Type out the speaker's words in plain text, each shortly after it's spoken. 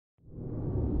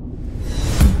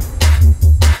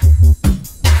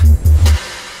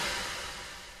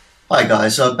Hi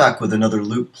guys, back with another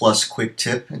Loop Plus quick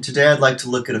tip, and today I'd like to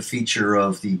look at a feature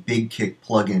of the BigKick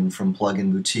plugin from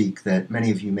Plugin Boutique that many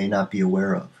of you may not be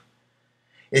aware of.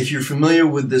 If you're familiar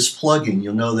with this plugin,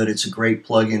 you'll know that it's a great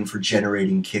plugin for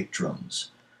generating kick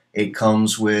drums. It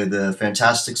comes with a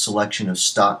fantastic selection of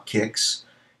stock kicks,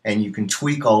 and you can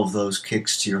tweak all of those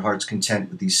kicks to your heart's content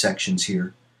with these sections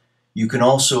here. You can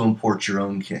also import your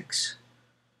own kicks.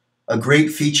 A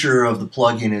great feature of the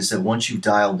plugin is that once you've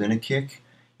dialed in a kick,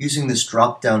 using this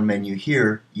drop-down menu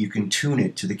here, you can tune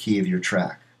it to the key of your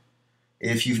track.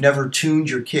 If you've never tuned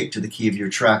your kick to the key of your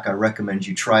track, I recommend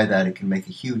you try that. It can make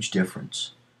a huge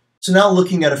difference. So now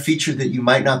looking at a feature that you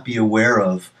might not be aware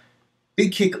of,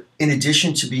 BigKick, in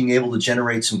addition to being able to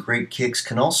generate some great kicks,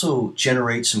 can also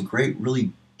generate some great,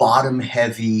 really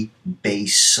bottom-heavy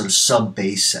bass, sort of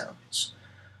sub-bass sounds.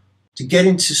 To get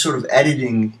into sort of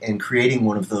editing and creating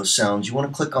one of those sounds, you want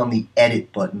to click on the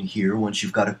Edit button here once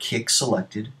you've got a kick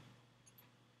selected.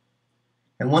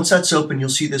 And once that's open, you'll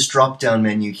see this drop-down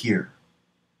menu here.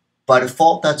 By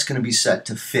default, that's going to be set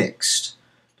to Fixed.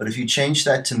 But if you change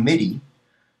that to MIDI,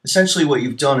 essentially what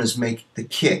you've done is make the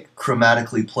kick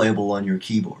chromatically playable on your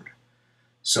keyboard.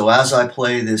 So as I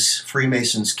play this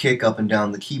Freemason's kick up and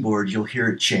down the keyboard, you'll hear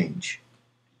it change.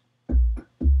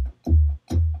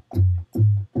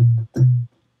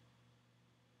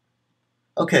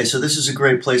 Okay, so this is a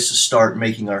great place to start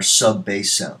making our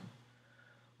sub-bass sound.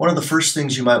 One of the first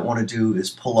things you might want to do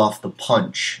is pull off the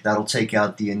punch. That'll take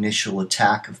out the initial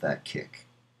attack of that kick.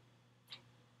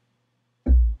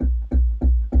 You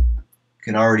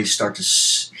can already start to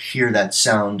hear that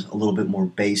sound a little bit more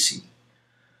bassy.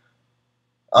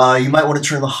 You might want to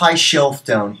turn the high shelf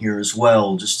down here as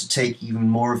well, just to take even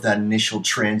more of that initial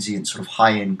transient sort of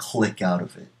high-end click out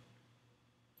of it.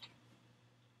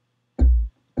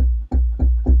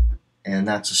 And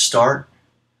that's a start.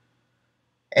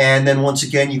 And then once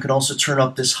again, you can also turn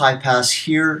up this high pass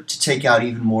here to take out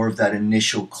even more of that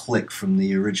initial click from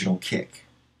the original kick.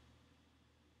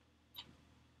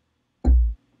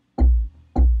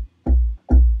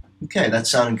 Okay, that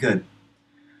sounded good.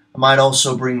 I might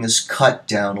also bring this cut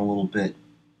down a little bit,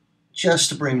 just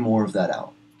to bring more of that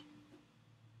out.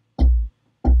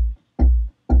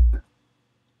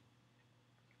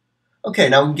 Okay,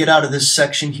 now we can get out of this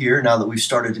section here now that we've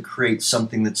started to create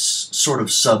something that's sort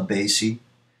of sub-bassy.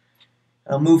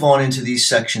 I'll move on into these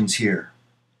sections here.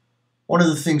 One of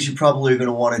the things you probably are going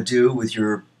to want to do with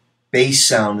your bass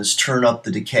sound is turn up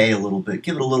the decay a little bit,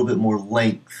 give it a little bit more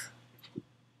length.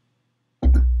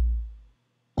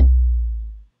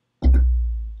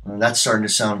 That's starting to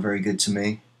sound very good to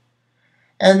me.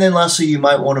 And then lastly, you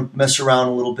might want to mess around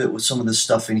a little bit with some of the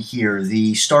stuff in here.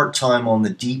 The start time on the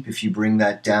deep, if you bring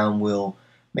that down, will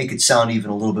make it sound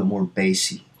even a little bit more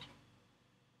bassy.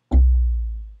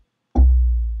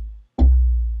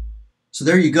 So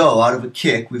there you go. Out of a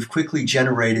kick, we've quickly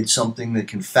generated something that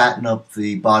can fatten up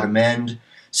the bottom end,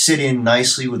 sit in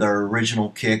nicely with our original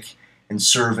kick, and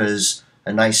serve as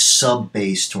a nice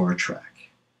sub-bass to our track.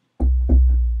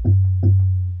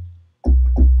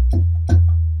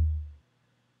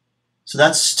 So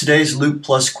that's today's Loop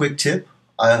Plus quick tip.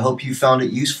 I hope you found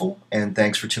it useful, and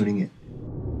thanks for tuning in.